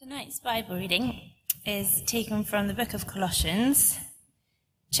Tonight's Bible reading is taken from the book of Colossians,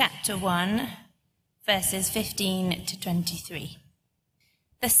 chapter 1, verses 15 to 23.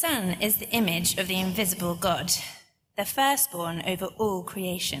 The Son is the image of the invisible God, the firstborn over all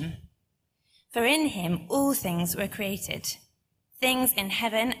creation. For in him all things were created, things in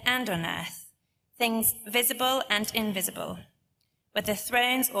heaven and on earth, things visible and invisible. Whether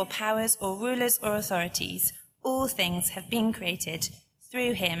thrones or powers or rulers or authorities, all things have been created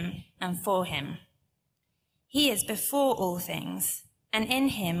through him and for him. He is before all things, and in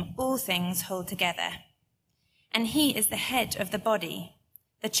him all things hold together. And he is the head of the body,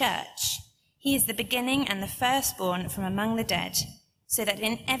 the church. He is the beginning and the firstborn from among the dead, so that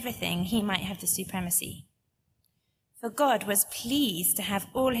in everything he might have the supremacy. For God was pleased to have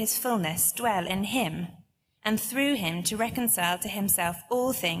all his fullness dwell in him, and through him to reconcile to himself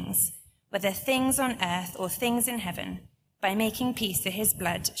all things, whether things on earth or things in heaven, by making peace through his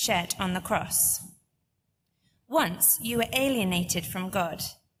blood shed on the cross. Once you were alienated from God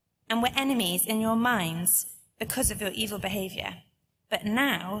and were enemies in your minds because of your evil behavior, but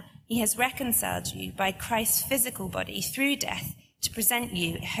now he has reconciled you by Christ's physical body through death to present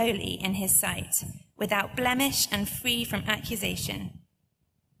you holy in his sight, without blemish and free from accusation.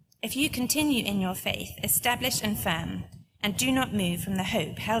 If you continue in your faith, established and firm, and do not move from the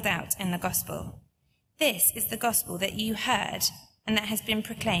hope held out in the gospel. This is the gospel that you heard and that has been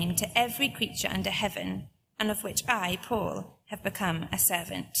proclaimed to every creature under heaven, and of which I, Paul, have become a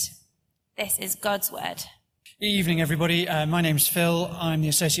servant. This is God's word. Good evening, everybody. My name's Phil. I'm the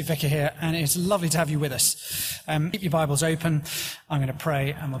Associate Vicar here, and it's lovely to have you with us. Keep your Bibles open. I'm going to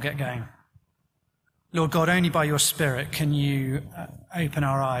pray, and we'll get going. Lord God, only by your Spirit can you open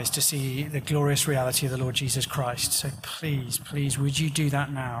our eyes to see the glorious reality of the Lord Jesus Christ. So please, would you do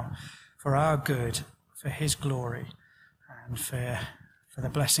that now for our good, for his glory, and for the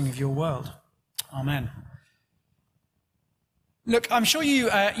blessing of your world. Amen. Look, I'm sure you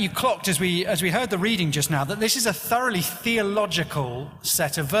clocked as we heard the reading just now that this is a thoroughly theological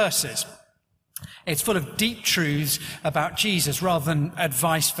set of verses. It's full of deep truths about Jesus rather than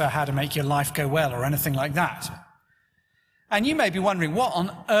advice for how to make your life go well or anything like that. And you may be wondering, what on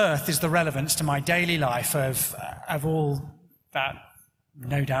earth is the relevance to my daily life of all that,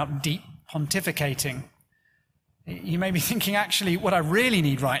 no doubt, deep pontificating? You may be thinking, actually, what I really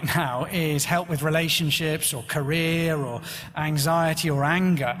need right now is help with relationships or career or anxiety or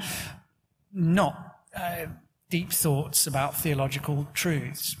anger, not deep thoughts about theological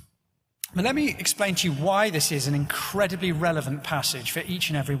truths. But let me explain to you why this is an incredibly relevant passage for each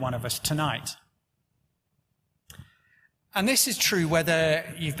and every one of us tonight. And this is true whether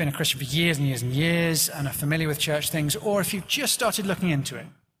you've been a Christian for years and years and years and are familiar with church things, or if you've just started looking into it.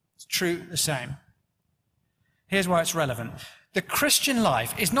 It's true the same. Here's why it's relevant. The Christian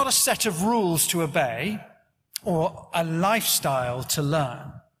life is not a set of rules to obey or a lifestyle to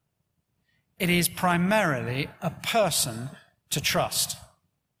learn. It is primarily a person to trust,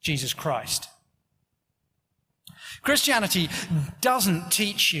 Jesus Christ. Christianity doesn't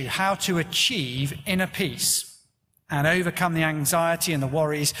teach you how to achieve inner peace and overcome the anxiety and the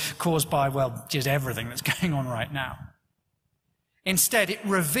worries caused by, well, just everything that's going on right now. Instead, it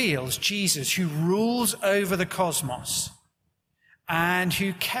reveals Jesus, who rules over the cosmos and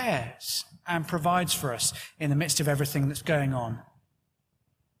who cares and provides for us in the midst of everything that's going on.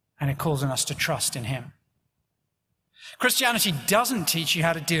 And it calls on us to trust in him. Christianity doesn't teach you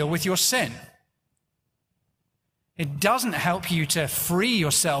how to deal with your sin. It doesn't help you to free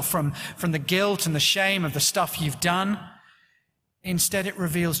yourself from the guilt and the shame of the stuff you've done. Instead, it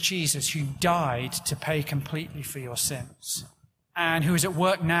reveals Jesus, who died to pay completely for your sins, and who is at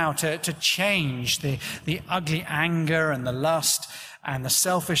work now to change the ugly anger and the lust and the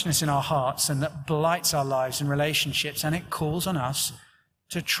selfishness in our hearts and that blights our lives and relationships, and it calls on us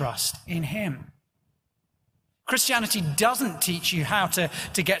to trust in him. Christianity doesn't teach you how to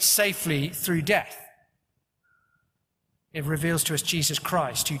get safely through death. It reveals to us Jesus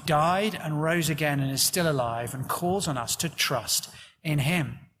Christ, who died and rose again and is still alive, and calls on us to trust in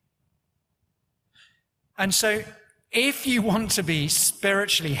him. And so, if you want to be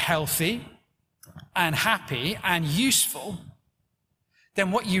spiritually healthy and happy and useful,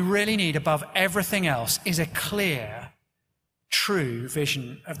 then what you really need above everything else is a clear, true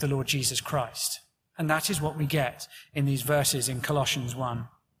vision of the Lord Jesus Christ. And that is what we get in these verses in Colossians 1.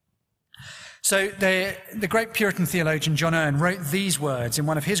 So the great Puritan theologian John Owen wrote these words in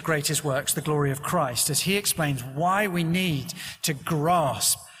one of his greatest works, The Glory of Christ, as he explains why we need to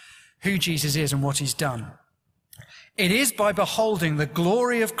grasp who Jesus is and what he's done. It is by beholding the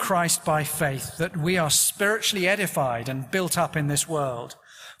glory of Christ by faith that we are spiritually edified and built up in this world.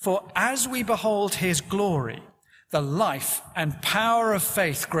 For as we behold his glory, the life and power of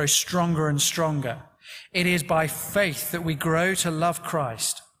faith grow stronger and stronger. It is by faith that we grow to love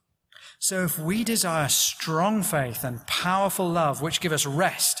Christ. So if we desire strong faith and powerful love, which give us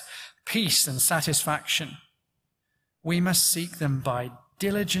rest, peace, and satisfaction, we must seek them by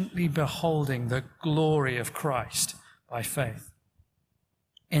diligently beholding the glory of Christ by faith.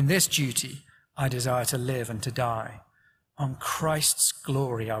 In this duty, I desire to live and to die. On Christ's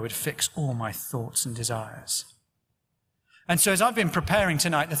glory, I would fix all my thoughts and desires. And so as I've been preparing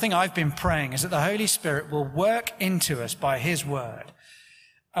tonight, the thing I've been praying is that the Holy Spirit will work into us by his word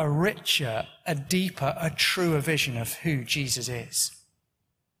a richer, a deeper, a truer vision of who Jesus is.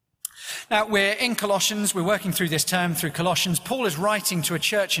 Now, we're in Colossians. We're working through this term through Colossians. Paul is writing to a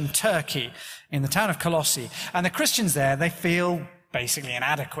church in Turkey, in the town of Colossae. And the Christians there, they feel basically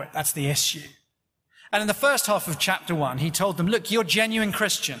inadequate. That's the issue. And in the first half of chapter 1, he told them, look, you're genuine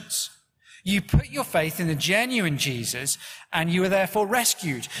Christians. You put your faith in the genuine Jesus, and you were therefore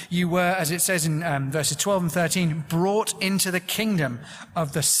rescued. You were, as it says in verses 12 and 13, brought into the kingdom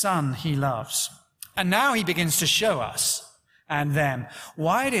of the Son he loves. And now he begins to show us and them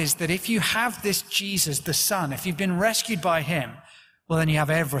why it is that if you have this Jesus, the Son, if you've been rescued by him, well, then you have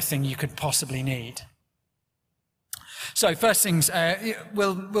everything you could possibly need. So first things,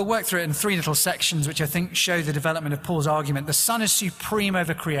 we'll work through it in 3 little sections, which I think show the development of Paul's argument. The Son is supreme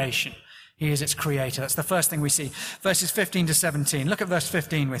over creation. He is its creator. That's the first thing we see. Verses 15 to 17. Look at verse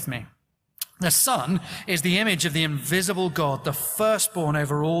 15 with me. The Son is the image of the invisible God, the firstborn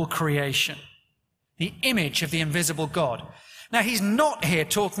over all creation. The image of the invisible God. Now, he's not here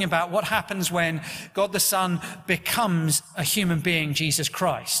talking about what happens when God the Son becomes a human being, Jesus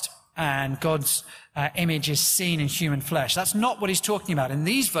Christ, and God's image is seen in human flesh. That's not what he's talking about. In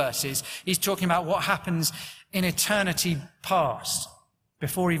these verses, he's talking about what happens in eternity past,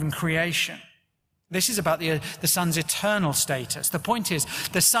 before even creation. This is about the Son's eternal status. The point is,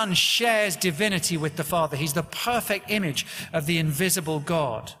 the Son shares divinity with the Father. He's the perfect image of the invisible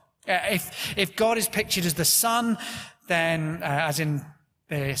God. If God is pictured as the Son, then, as in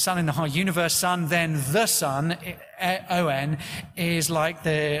the sun in the whole universe, Son, then the Son, O-N, is like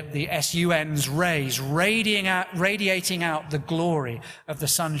the S-U-N's rays, radiating out the glory of the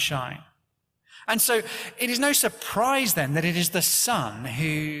sunshine. And so it is no surprise then that it is the Son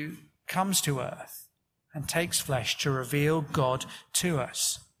who comes to earth and takes flesh to reveal God to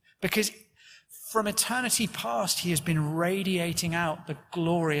us. Because from eternity past, he has been radiating out the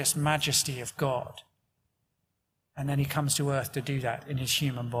glorious majesty of God. And then he comes to earth to do that in his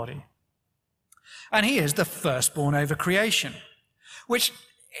human body. And he is the firstborn over creation, which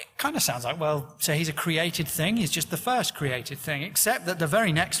it kind of sounds like, well, so he's a created thing. He's just the first created thing, except that the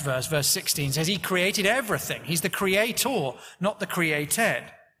very next verse, verse 16, says he created everything. He's the creator, not the created.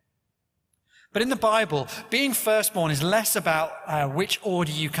 But in the Bible, being firstborn is less about which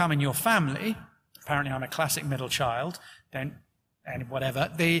order you come in your family. Apparently, I'm a classic middle child. And whatever.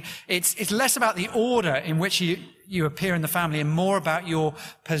 It's less about the order in which you appear in the family and more about your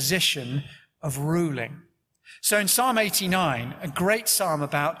position of ruling. So in Psalm 89, a great psalm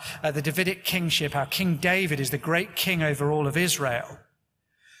about the Davidic kingship, how King David is the great king over all of Israel,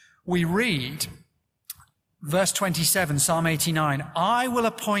 we read, verse 27, Psalm 89, I will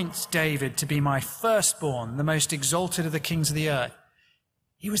appoint David to be my firstborn, the most exalted of the kings of the earth.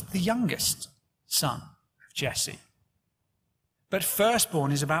 He was the youngest son of Jesse. But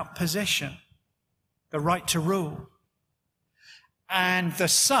firstborn is about position, the right to rule. And the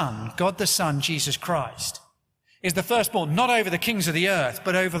Son, God the Son, Jesus Christ, is the firstborn, not over the kings of the earth,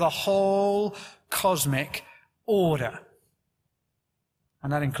 but over the whole cosmic order.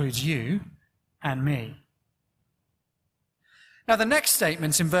 And that includes you and me. Now, the next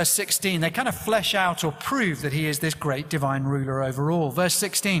statements in verse 16, they kind of flesh out or prove that he is this great divine ruler over all. Verse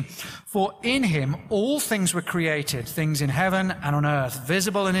 16, for in him all things were created, things in heaven and on earth,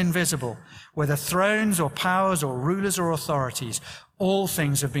 visible and invisible, whether thrones or powers or rulers or authorities, all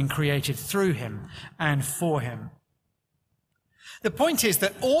things have been created through him and for him. The point is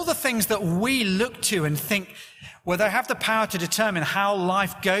that all the things that we look to and think, well, they have the power to determine how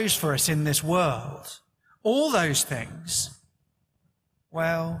life goes for us in this world, all those things,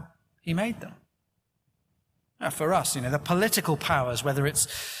 well, he made them. Now, for us, the political powers, whether it's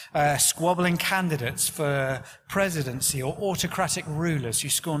squabbling candidates for presidency or autocratic rulers who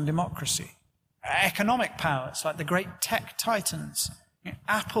scorn democracy. Economic powers, like the great tech titans.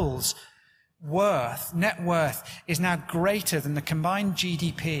 Apple's net worth is now greater than the combined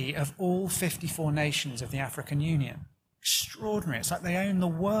GDP of all 54 nations of the African Union. Extraordinary. It's like they own the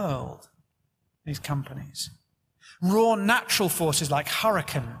world, these companies. Raw natural forces like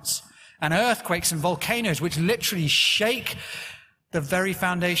hurricanes and earthquakes and volcanoes, which literally shake the very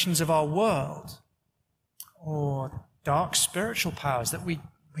foundations of our world. Or dark spiritual powers that we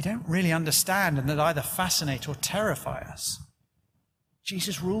don't really understand and that either fascinate or terrify us.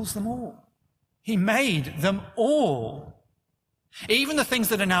 Jesus rules them all. He made them all. Even the things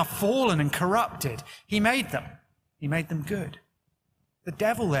that are now fallen and corrupted, he made them. He made them good. The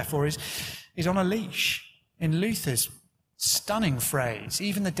devil, therefore, is on a leash. In Luther's stunning phrase,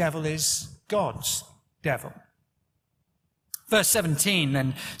 even the devil is God's devil. Verse 17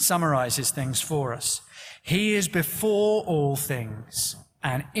 then summarizes things for us. He is before all things,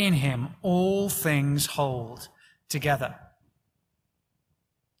 and in him all things hold together.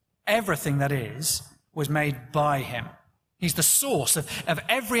 Everything that is was made by him. He's the source of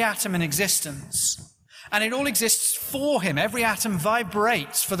every atom in existence. And it all exists for him. Every atom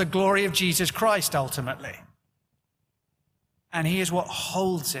vibrates for the glory of Jesus Christ, ultimately. And he is what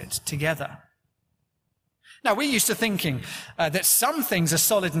holds it together. Now, we're used to thinking that some things are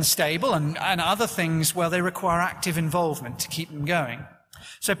solid and stable and other things, well, they require active involvement to keep them going.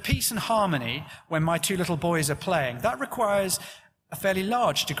 So peace and harmony, when my two little boys are playing, that requires a fairly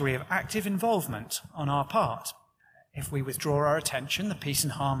large degree of active involvement on our part. If we withdraw our attention, the peace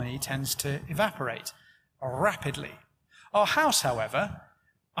and harmony tends to evaporate rapidly. Our house, however,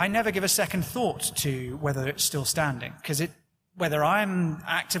 I never give a second thought to whether it's still standing, because whether I'm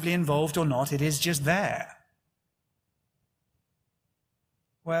actively involved or not, it is just there.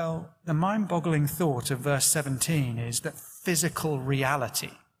 Well, the mind-boggling thought of verse 17 is that physical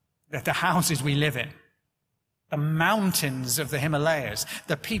reality, that the houses we live in, the mountains of the Himalayas,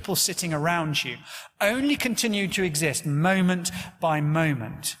 the people sitting around you, only continue to exist moment by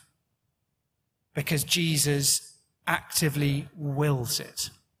moment because Jesus actively wills it.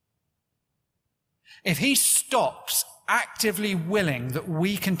 If he stops actively willing that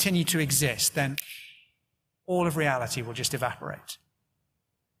we continue to exist, then all of reality will just evaporate.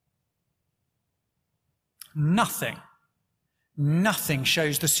 Nothing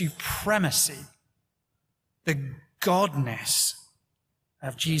shows the supremacy, the godness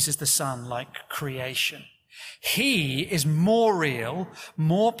of Jesus the Son like creation. He is more real,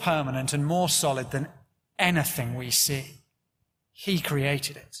 more permanent, and more solid than anything we see. He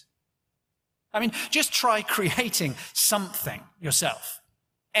created it. I mean, just try creating something yourself.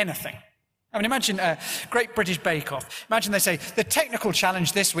 Anything. I mean, imagine a Great British Bake Off. Imagine they say, the technical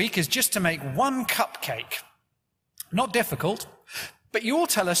challenge this week is just to make one cupcake. Not difficult, but you all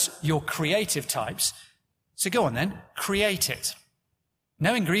tell us you're creative types. So go on then, create it.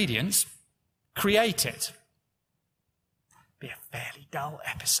 No ingredients, create it. Be a fairly dull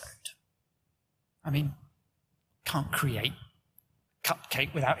episode. I mean, can't create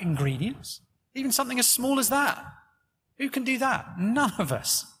cupcake without ingredients. Even something as small as that. Who can do that? None of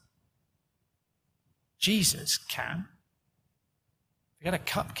us. Jesus can. Forget a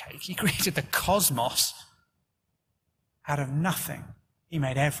cupcake. He created the cosmos out of nothing. He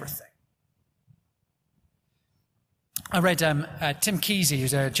made everything. I read Tim Kesey,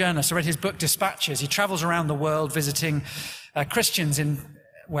 who's a journalist. I read his book, Dispatches. He travels around the world visiting Christians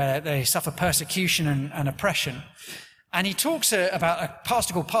where they suffer persecution and oppression. And he talks about a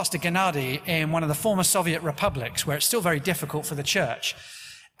pastor called Pastor Gennady in one of the former Soviet republics, where it's still very difficult for the church.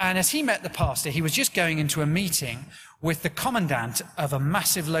 And as he met the pastor, he was just going into a meeting with the commandant of a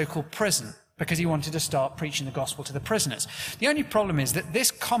massive local prison because he wanted to start preaching the gospel to the prisoners. The only problem is that this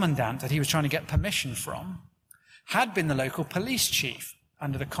commandant that he was trying to get permission from had been the local police chief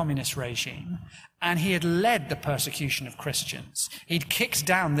under the communist regime, and he had led the persecution of Christians. He'd kicked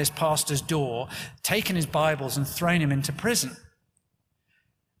down this pastor's door, taken his Bibles and thrown him into prison.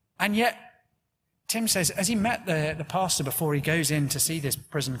 And yet, Tim says, as he met the pastor before he goes in to see this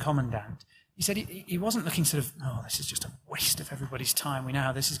prison commandant, he said he wasn't looking sort of, oh, this is just a waste of everybody's time. We know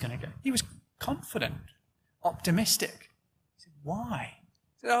how this is going to go. He was confident, optimistic. He said, why?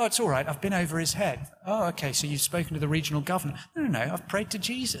 He said, oh, it's all right. I've been over his head. Oh, okay, so you've spoken to the regional governor. No, I've prayed to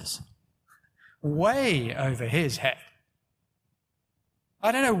Jesus. Way over his head.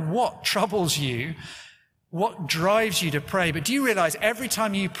 I don't know what troubles you, what drives you to pray, but do you realize every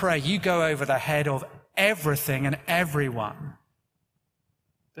time you pray, you go over the head of everything and everyone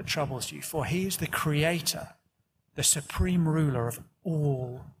that troubles you? For he is the creator, the supreme ruler of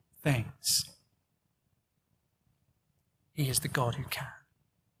all things. He is the God who can.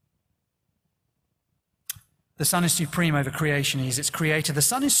 The Son is supreme over creation. He is its creator. The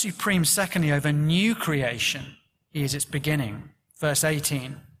Son is supreme, secondly, over new creation. He is its beginning. Verse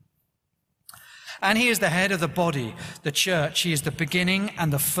 18. And he is the head of the body, the church. He is the beginning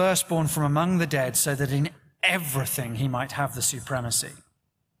and the firstborn from among the dead, so that in everything he might have the supremacy.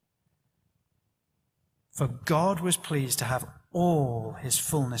 For God was pleased to have all his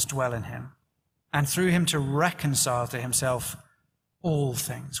fullness dwell in him, and through him to reconcile to himself all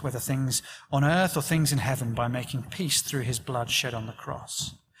things, whether things on earth or things in heaven, by making peace through his blood shed on the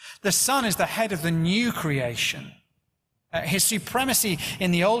cross. The Son is the head of the new creation. His supremacy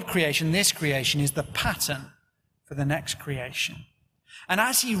in the old creation, this creation, is the pattern for the next creation. And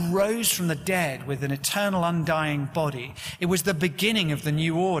as he rose from the dead with an eternal undying body, it was the beginning of the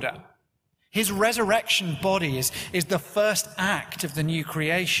new order. His resurrection body is the first act of the new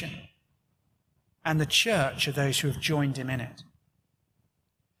creation. And the church are those who have joined him in it.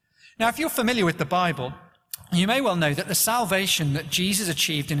 Now, if you're familiar with the Bible, you may well know that the salvation that Jesus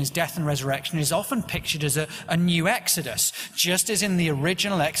achieved in his death and resurrection is often pictured as a new exodus. Just as in the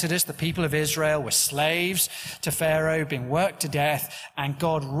original Exodus, the people of Israel were slaves to Pharaoh, being worked to death, and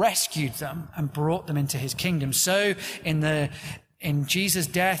God rescued them and brought them into his kingdom. So in Jesus'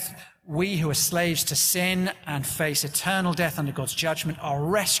 death, we who are slaves to sin and face eternal death under God's judgment are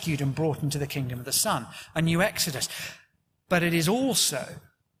rescued and brought into the kingdom of the Son, a new exodus. But it is also,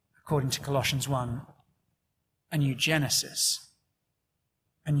 according to Colossians 1, a new Genesis,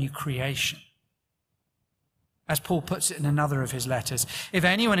 a new creation. As Paul puts it in another of his letters, if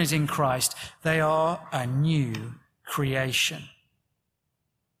anyone is in Christ, they are a new creation.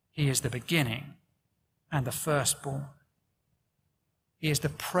 He is the beginning and the firstborn. He is the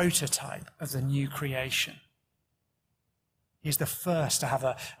prototype of the new creation. He is the first to have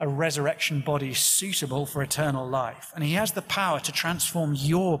a resurrection body suitable for eternal life. And he has the power to transform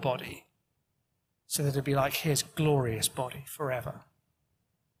your body so that it'll be like his glorious body forever.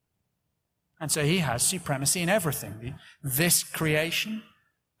 And so he has supremacy in everything, this creation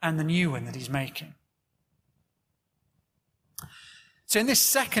and the new one that he's making. So in this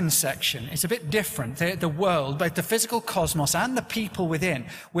second section, it's a bit different. The world, both the physical cosmos and the people within,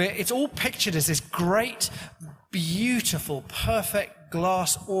 where it's all pictured as this great, beautiful, perfect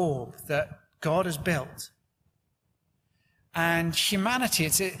glass orb that God has built. And humanity,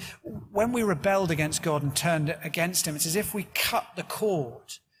 when we rebelled against God and turned against him, it's as if we cut the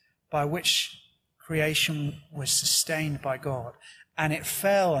cord by which creation was sustained by God. And it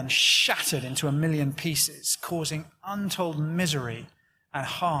fell and shattered into a million pieces, causing untold misery and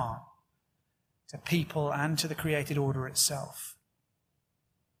harm to people and to the created order itself.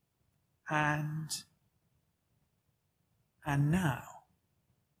 And now,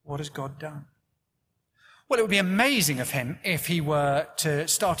 what has God done? Well, it would be amazing of him if he were to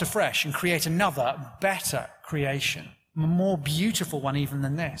start afresh and create another, better creation, a more beautiful one even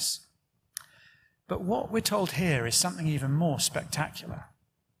than this. But what we're told here is something even more spectacular,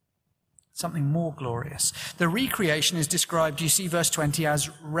 something more glorious. The recreation is described, you see verse 20, as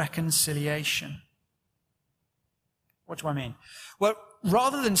reconciliation. What do I mean? Well,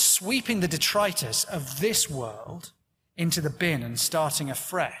 rather than sweeping the detritus of this world into the bin and starting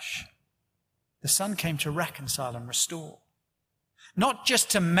afresh, the Son came to reconcile and restore. Not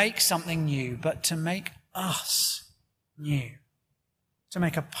just to make something new, but to make us new. To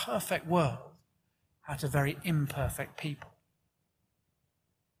make a perfect world out of very imperfect people.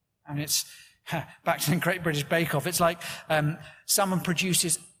 And it's, back to the Great British Bake Off, it's like someone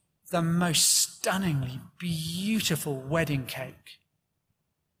produces the most stunningly beautiful wedding cake.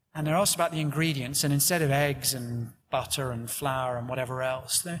 And they're asked about the ingredients, and instead of eggs and butter and flour and whatever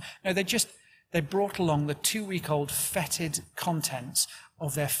else, they brought along the 2-week-old fetid contents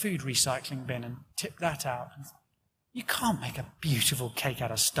of their food recycling bin and tipped that out. You can't make a beautiful cake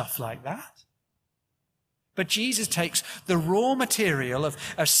out of stuff like that. But Jesus takes the raw material of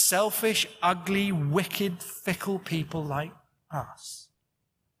selfish, ugly, wicked, fickle people like us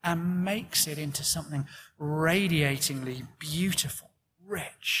and makes it into something radiatingly beautiful,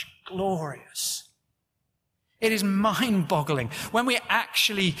 rich, glorious. It is mind-boggling when we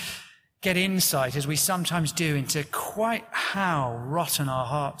actually get insight, as we sometimes do, into quite how rotten our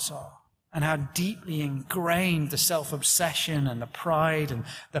hearts are and how deeply ingrained the self-obsession and the pride and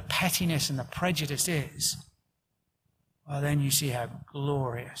the pettiness and the prejudice is. Well, then you see how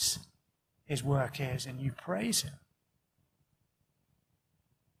glorious his work is and you praise him.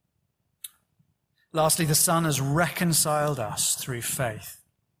 Lastly, the Son has reconciled us through faith.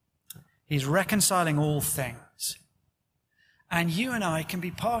 He's reconciling all things. And you and I can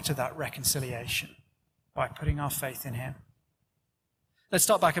be part of that reconciliation by putting our faith in him. Let's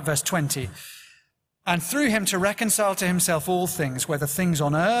start back at verse 20. And through him to reconcile to himself all things, whether things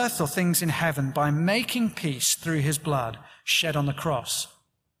on earth or things in heaven, by making peace through his blood shed on the cross.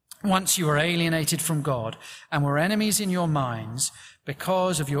 Once you were alienated from God and were enemies in your minds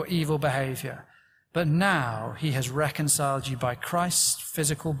because of your evil behavior. But now he has reconciled you by Christ's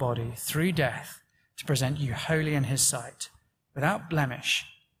physical body through death to present you holy in his sight, without blemish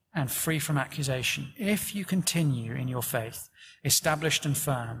and free from accusation, if you continue in your faith, established and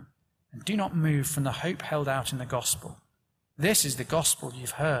firm, and do not move from the hope held out in the gospel. This is the gospel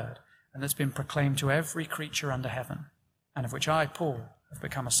you've heard and that's been proclaimed to every creature under heaven, and of which I, Paul, have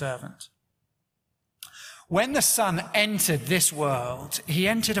become a servant. When the Son entered this world, he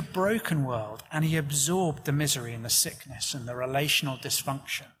entered a broken world, and he absorbed the misery and the sickness and the relational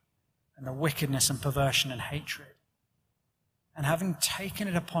dysfunction and the wickedness and perversion and hatred. And having taken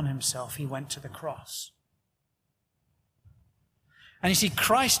it upon himself, he went to the cross. And you see,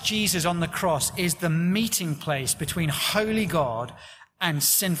 Christ Jesus on the cross is the meeting place between holy God and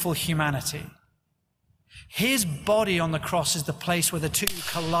sinful humanity. His body on the cross is the place where the two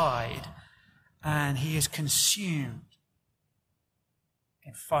collide, and he is consumed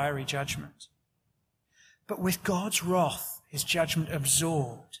in fiery judgment. But with God's wrath, his judgment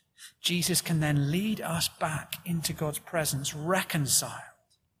absorbed, Jesus can then lead us back into God's presence, reconciled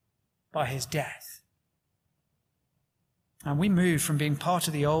by his death. And we move from being part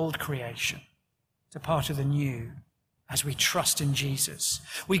of the old creation to part of the new as we trust in Jesus.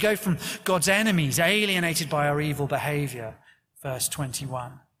 We go from God's enemies, alienated by our evil behavior, verse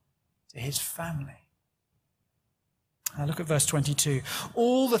 21, to his family. Now look at verse 22.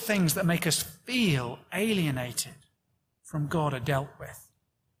 All the things that make us feel alienated from God are dealt with.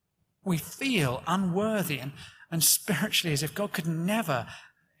 We feel unworthy and spiritually as if God could never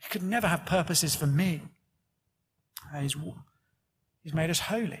have purposes for me. He's made us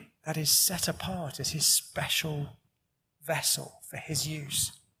holy. That is, set apart as his special vessel for his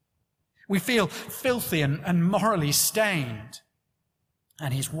use. We feel filthy and morally stained,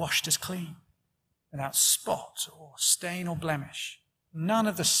 and he's washed us clean, without spot or stain or blemish. None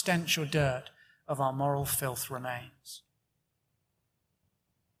of the stench or dirt of our moral filth remains.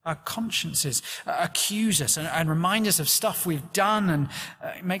 Our consciences accuse us and remind us of stuff we've done, and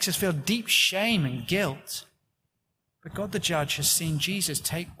it makes us feel deep shame and guilt. But God the judge has seen Jesus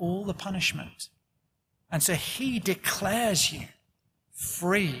take all the punishment. And so he declares you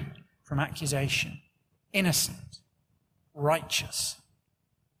free from accusation, innocent, righteous.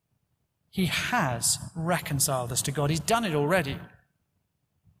 He has reconciled us to God. He's done it already.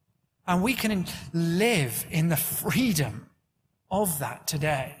 And we can live in the freedom of that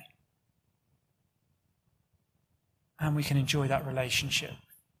today. And we can enjoy that relationship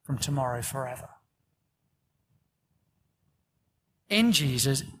from tomorrow forever. In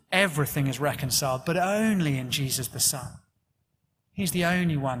Jesus, everything is reconciled, but only in Jesus the Son. He's the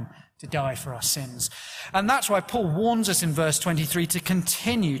only one to die for our sins. And that's why Paul warns us in verse 23 to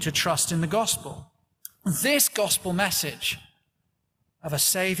continue to trust in the gospel. This gospel message of a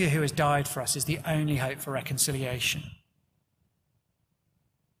Saviour who has died for us is the only hope for reconciliation.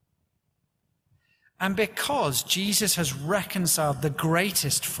 And because Jesus has reconciled the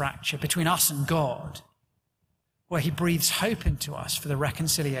greatest fracture between us and God, where he breathes hope into us for the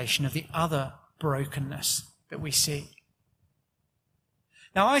reconciliation of the other brokenness that we see.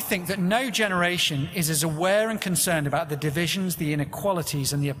 Now, I think that no generation is as aware and concerned about the divisions, the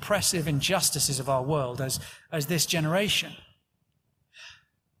inequalities, and the oppressive injustices of our world as this generation.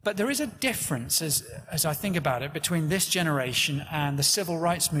 But there is a difference, as I think about it, between this generation and the civil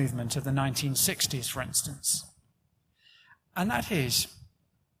rights movement of the 1960s, for instance. And that is,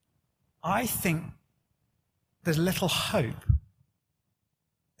 I think there's little hope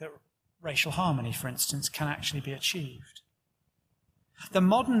that racial harmony, for instance, can actually be achieved. The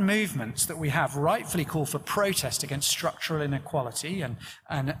modern movements that we have rightfully call for protest against structural inequality and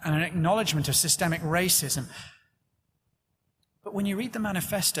an acknowledgement of systemic racism. But when you read the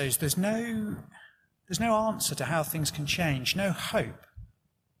manifestos, there's no answer to how things can change, no hope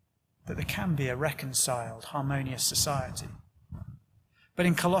that there can be a reconciled, harmonious society. But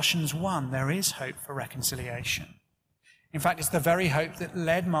in Colossians 1, there is hope for reconciliation. In fact, it's the very hope that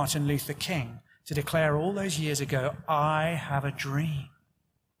led Martin Luther King to declare all those years ago, I have a dream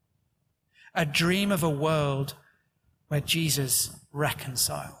of a world where Jesus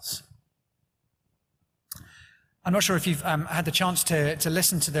reconciles. I'm not sure if you've had the chance to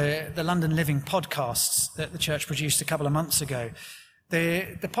listen to the London Living podcasts that the church produced a couple of months ago.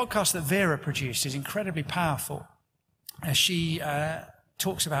 The podcast that Vera produced is incredibly powerful. She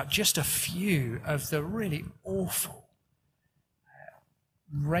talks about just a few of the really awful,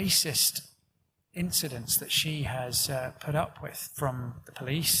 racist incidents that she has put up with from the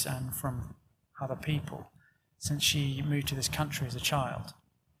police and from other people since she moved to this country as a child.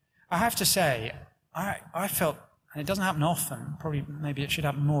 I have to say, I felt and it doesn't happen often, probably maybe it should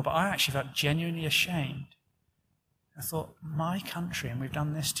happen more, but I actually felt genuinely ashamed. I thought, my country, and we've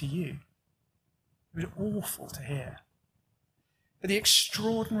done this to you. It was awful to hear. But the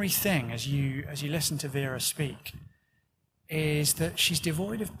extraordinary thing as you listen to Vera speak is that she's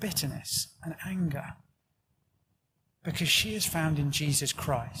devoid of bitterness and anger because she has found in Jesus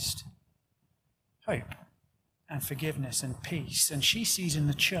Christ hope and forgiveness and peace. And she sees in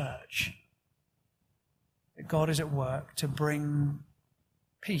the church that God is at work to bring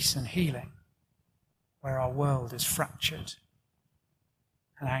peace and healing where our world is fractured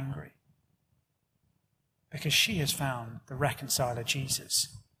and angry. Because she has found the reconciler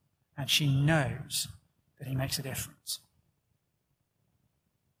Jesus, and she knows that he makes a difference.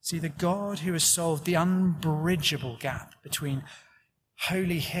 See, the God who has solved the unbridgeable gap between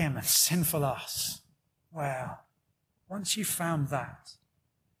holy him and sinful us, well, once you've found that,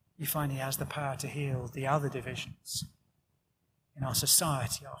 you find he has the power to heal the other divisions in our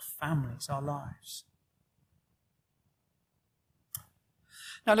society, our families, our lives.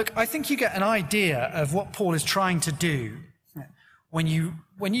 Now look, I think you get an idea of what Paul is trying to do when you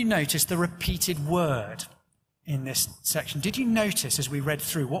notice the repeated word in this section. Did you notice as we read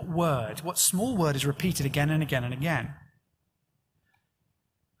through what small word is repeated again and again and again?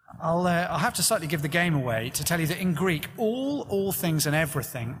 I'll have to slightly give the game away to tell you that in Greek, all things and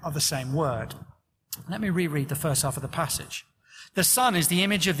everything are the same word. Let me reread the first half of the passage. The Son is the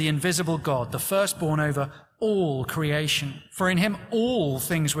image of the invisible God, the firstborn over all creation. For in him all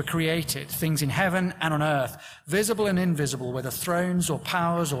things were created, things in heaven and on earth, visible and invisible, whether thrones or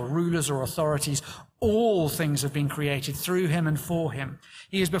powers or rulers or authorities. All things have been created through him and for him.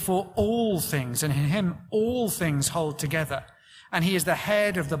 He is before all things, and in him all things hold together. And he is the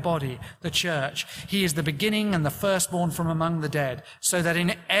head of the body, the church. He is the beginning and the firstborn from among the dead, so that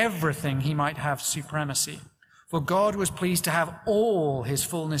in everything he might have supremacy. For God was pleased to have all his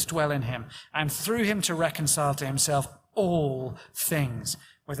fullness dwell in him, and through him to reconcile to himself all things,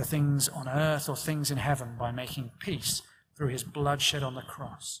 whether things on earth or things in heaven, by making peace through his blood shed on the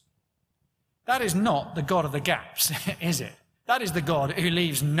cross. That is not the God of the gaps, is it? That is the God who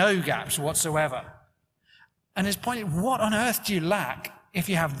leaves no gaps whatsoever. And his point is, what on earth do you lack if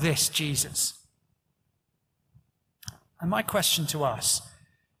you have this Jesus? And my question to us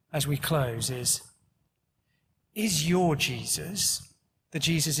as we close is your Jesus, the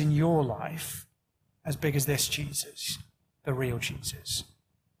Jesus in your life, as big as this Jesus, the real Jesus?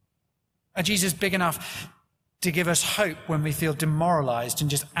 A Jesus big enough to give us hope when we feel demoralized and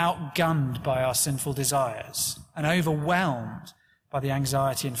just outgunned by our sinful desires and overwhelmed by the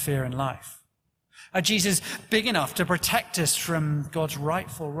anxiety and fear in life? A Jesus big enough to protect us from God's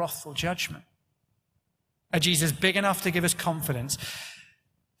rightful, wrathful judgment? A Jesus big enough to give us confidence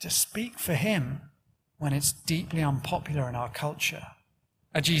to speak for him when it's deeply unpopular in our culture?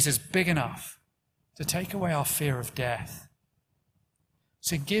 A Jesus big enough to take away our fear of death?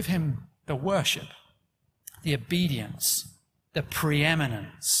 So give him the worship, the obedience, the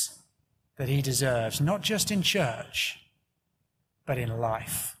preeminence that he deserves, not just in church, but in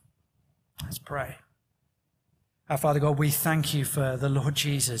life. Let's pray. Our Father God, we thank you for the Lord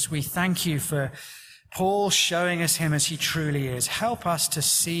Jesus. We thank you for Paul showing us him as he truly is. Help us to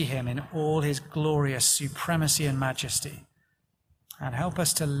see him in all his glorious supremacy and majesty. And help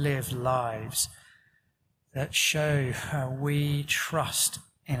us to live lives that show how we trust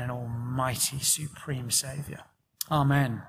in an almighty, supreme Saviour. Amen.